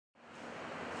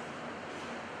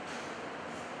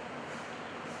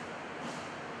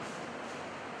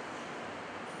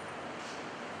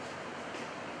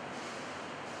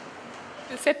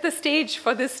To set the stage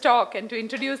for this talk and to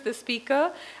introduce the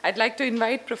speaker, I'd like to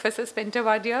invite Professor Spencer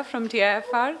Wadia from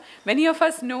TIFR. Many of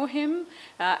us know him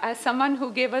as someone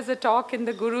who gave us a talk in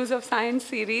the Gurus of Science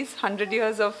series, 100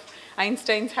 Years of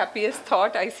Einstein's Happiest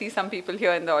Thought. I see some people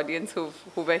here in the audience who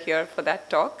were here for that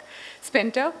talk.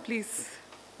 Spencer, please.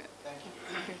 Thank you.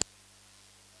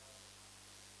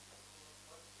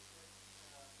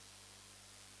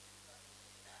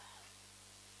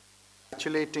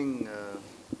 Congratulating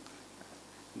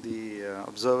the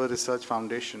Observer Research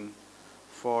Foundation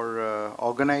for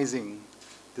organizing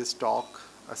this talk,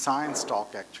 a science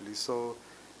talk actually. So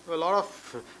a lot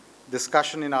of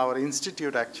discussion in our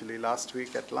institute actually last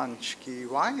week at lunch.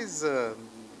 Why is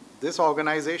this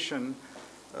organization,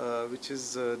 which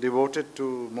is devoted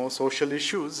to more social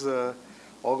issues,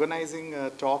 organizing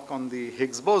a talk on the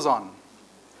Higgs boson?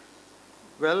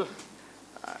 Well,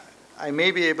 I may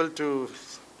be able to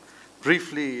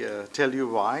briefly tell you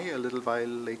why a little while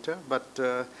later, but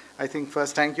I think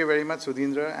first thank you very much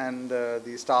Sudhindra and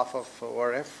the staff of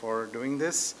ORF for doing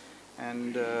this,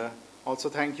 and also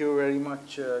thank you very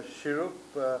much Shirup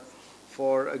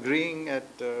for agreeing at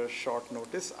short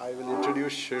notice. I will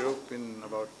introduce Shirup in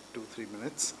about 2-3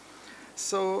 minutes.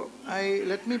 So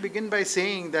let me begin by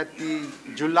saying that the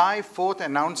July 4th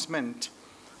announcement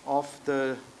of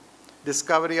the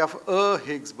discovery of a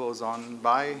Higgs boson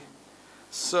by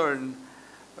CERN,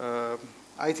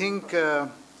 I think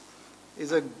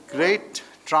is a great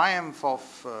triumph of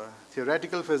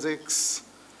theoretical physics,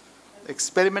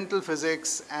 experimental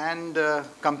physics, and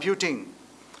computing.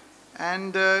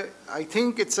 And I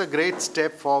think it's a great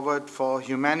step forward for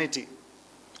humanity.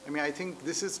 I mean, I think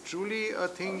this is truly a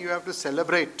thing you have to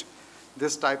celebrate,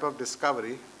 this type of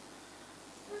discovery.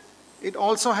 It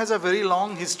also has a very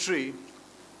long history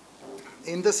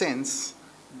in the sense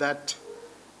that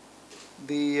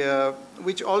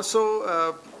which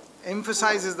also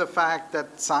emphasizes the fact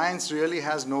that science really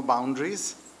has no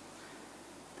boundaries.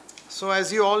 So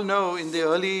as you all know, in the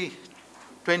early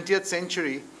 20th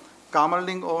century,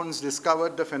 Kamerlingh Onnes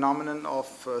discovered the phenomenon of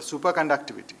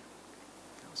superconductivity.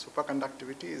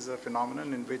 Superconductivity is a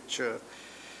phenomenon in which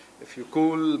if you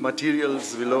cool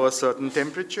materials below a certain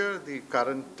temperature, the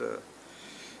current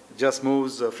just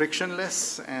moves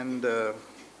frictionless, and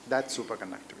that's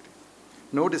superconductivity.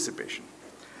 No dissipation.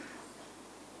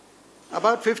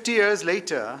 About 50 years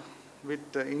later,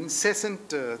 with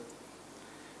incessant, in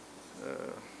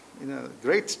a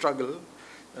great struggle,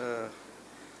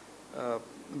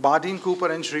 Bardeen, Cooper,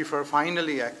 and Schrieffer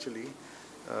finally actually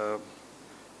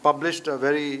published a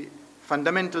very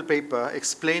fundamental paper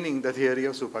explaining the theory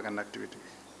of superconductivity,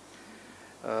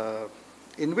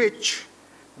 in which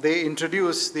they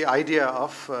introduced the idea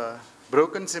of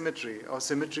broken symmetry or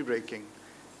symmetry breaking.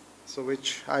 So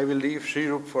which I will leave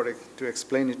Shirup to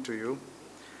explain it to you.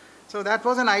 So that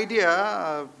was an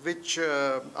idea which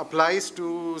applies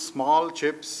to small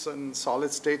chips and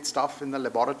solid state stuff in the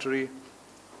laboratory.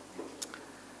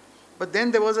 But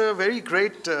then there was a very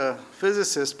great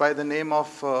physicist by the name of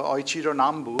Oichiro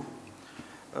Nambu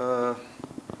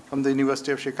from the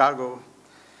University of Chicago.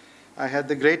 I had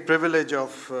the great privilege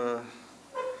of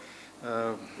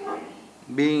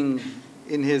being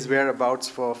in his whereabouts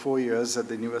for 4 years at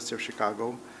the University of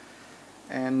Chicago.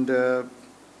 And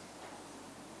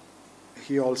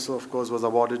he also, of course, was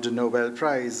awarded the Nobel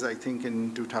Prize, I think,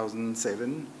 in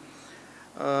 2007.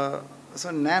 So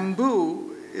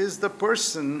Nambu is the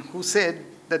person who said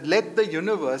that the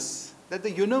universe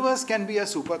can be a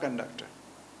superconductor.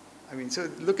 I mean, so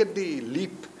look at the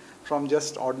leap from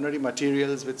just ordinary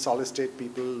materials with solid state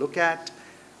people look at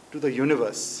to the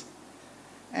universe.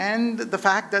 And the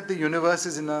fact that the universe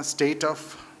is in a state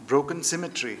of broken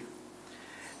symmetry.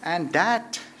 And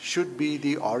that should be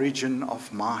the origin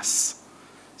of mass.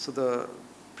 So the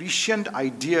prescient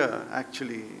idea,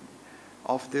 actually,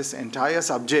 of this entire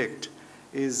subject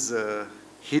is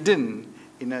hidden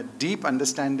in a deep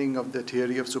understanding of the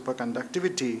theory of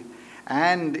superconductivity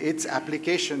and its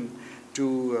application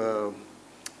to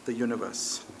the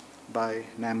universe by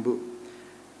Nambu.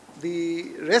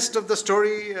 The rest of the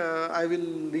story I will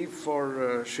leave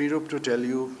for Shirup to tell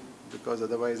you, because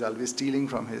otherwise I'll be stealing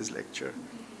from his lecture.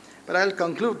 But I'll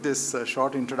conclude this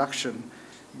short introduction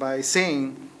by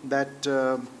saying that,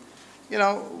 you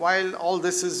know, while all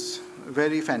this is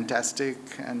very fantastic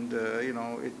and, you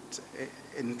know, it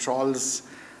enthralls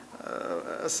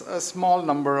a small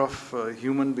number of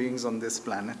human beings on this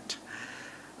planet,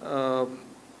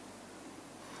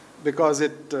 because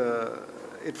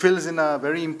it fills in a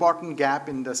very important gap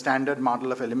in the standard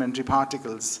model of elementary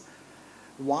particles.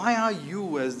 Why are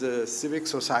you, as the civic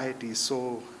society,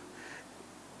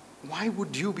 why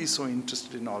would you be so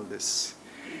interested in all this?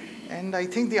 And I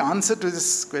think the answer to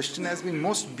this question has been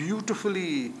most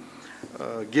beautifully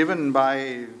given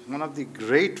by one of the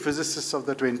great physicists of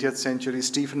the 20th century,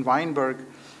 Stephen Weinberg.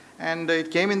 And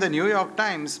it came in the New York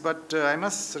Times, but I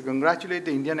must congratulate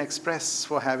the Indian Express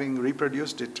for having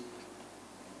reproduced it.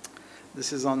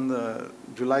 This is on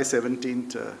July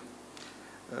 17th,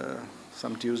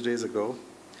 some Tuesdays ago.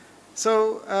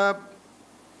 So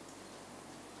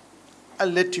I'll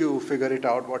let you figure it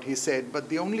out what he said, but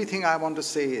the only thing I want to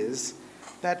say is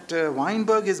that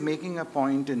Weinberg is making a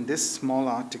point in this small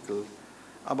article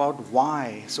about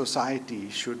why society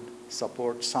should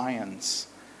support science.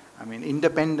 I mean,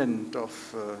 independent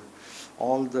of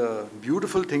all the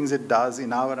beautiful things it does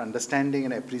in our understanding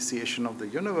and appreciation of the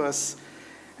universe.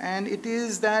 And it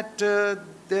is that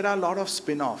there are a lot of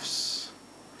spin-offs.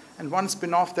 And one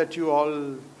spin-off that you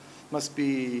all must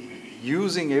be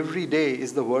using every day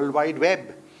is the World Wide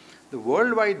Web. The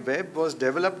World Wide Web was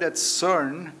developed at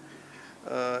CERN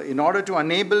in order to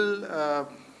enable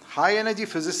high-energy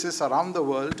physicists around the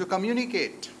world to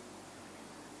communicate.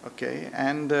 Okay,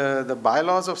 and the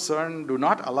bylaws of CERN do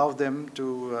not allow them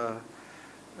to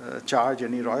charge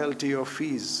any royalty or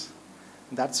fees.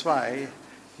 That's why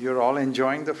you're all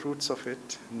enjoying the fruits of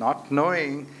it, not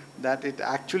knowing that it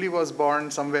actually was born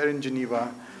somewhere in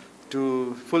Geneva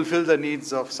to fulfill the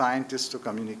needs of scientists to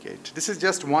communicate. This is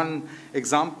just one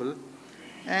example.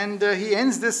 And he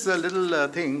ends this little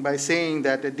thing by saying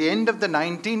that at the end of the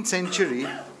 19th century,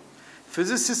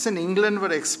 physicists in England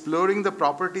were exploring the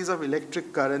properties of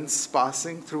electric currents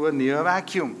passing through a near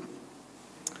vacuum.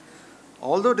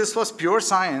 Although this was pure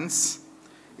science,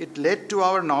 it led to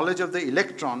our knowledge of the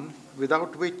electron,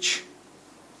 without which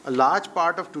a large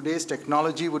part of today's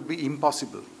technology would be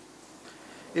impossible.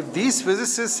 If these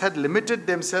physicists had limited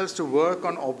themselves to work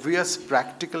on obvious,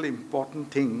 practical,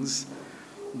 important things,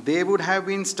 they would have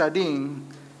been studying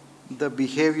the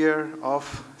behavior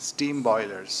of steam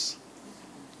boilers.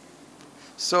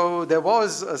 So there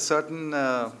was a certain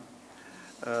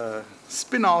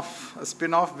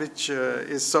spin-off which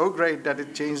is so great that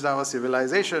it changed our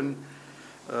civilization.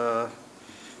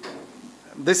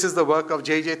 This is the work of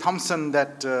J.J. Thomson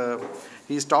that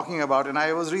he's talking about. And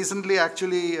I was recently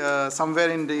actually somewhere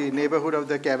in the neighborhood of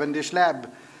the Cavendish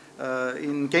Lab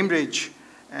in Cambridge.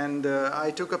 And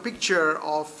I took a picture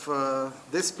of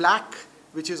this plaque,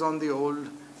 which is on the old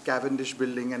Cavendish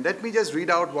building. And let me just read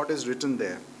out what is written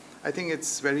there. I think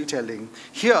it's very telling.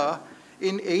 Here,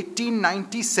 in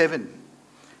 1897,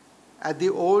 at the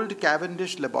old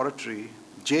Cavendish laboratory,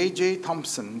 J.J.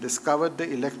 Thomson discovered the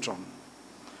electron,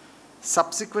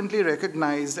 subsequently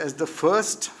recognized as the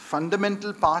first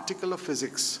fundamental particle of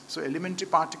physics. So elementary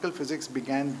particle physics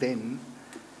began then,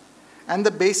 and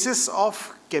the basis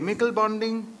of chemical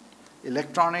bonding,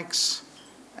 electronics,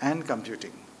 and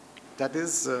computing. That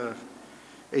is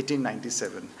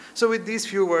 1897. So with these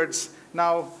few words,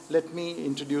 now let me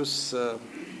introduce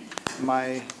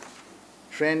my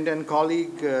friend and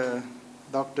colleague,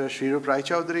 Dr. Shrirup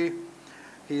Raichaudhuri.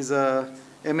 He's an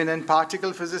eminent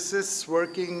particle physicist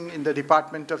working in the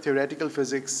Department of Theoretical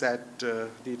Physics at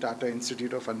the Tata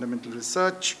Institute of Fundamental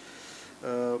Research.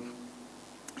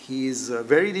 He is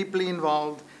very deeply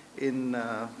involved in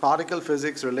particle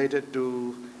physics related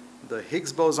to the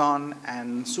Higgs boson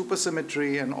and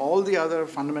supersymmetry and all the other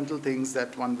fundamental things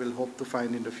that one will hope to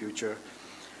find in the future.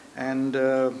 And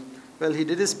well, he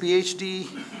did his PhD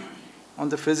on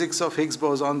the physics of Higgs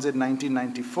bosons in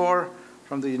 1994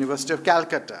 from the University of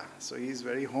Calcutta. So he's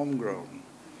very homegrown.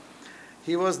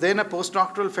 He was then a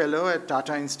postdoctoral fellow at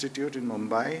Tata Institute in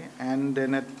Mumbai and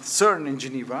then at CERN in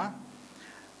Geneva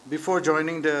before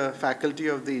joining the faculty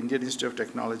of the Indian Institute of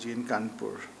Technology in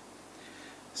Kanpur.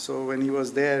 So when he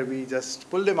was there, we just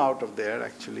pulled him out of there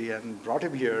actually and brought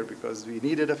him here because we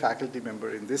needed a faculty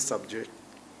member in this subject.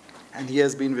 And he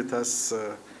has been with us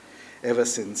ever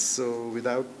since. So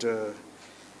without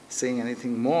saying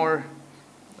anything more,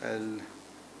 I'll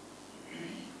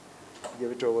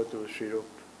give it over to Shrirup,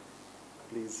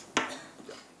 please.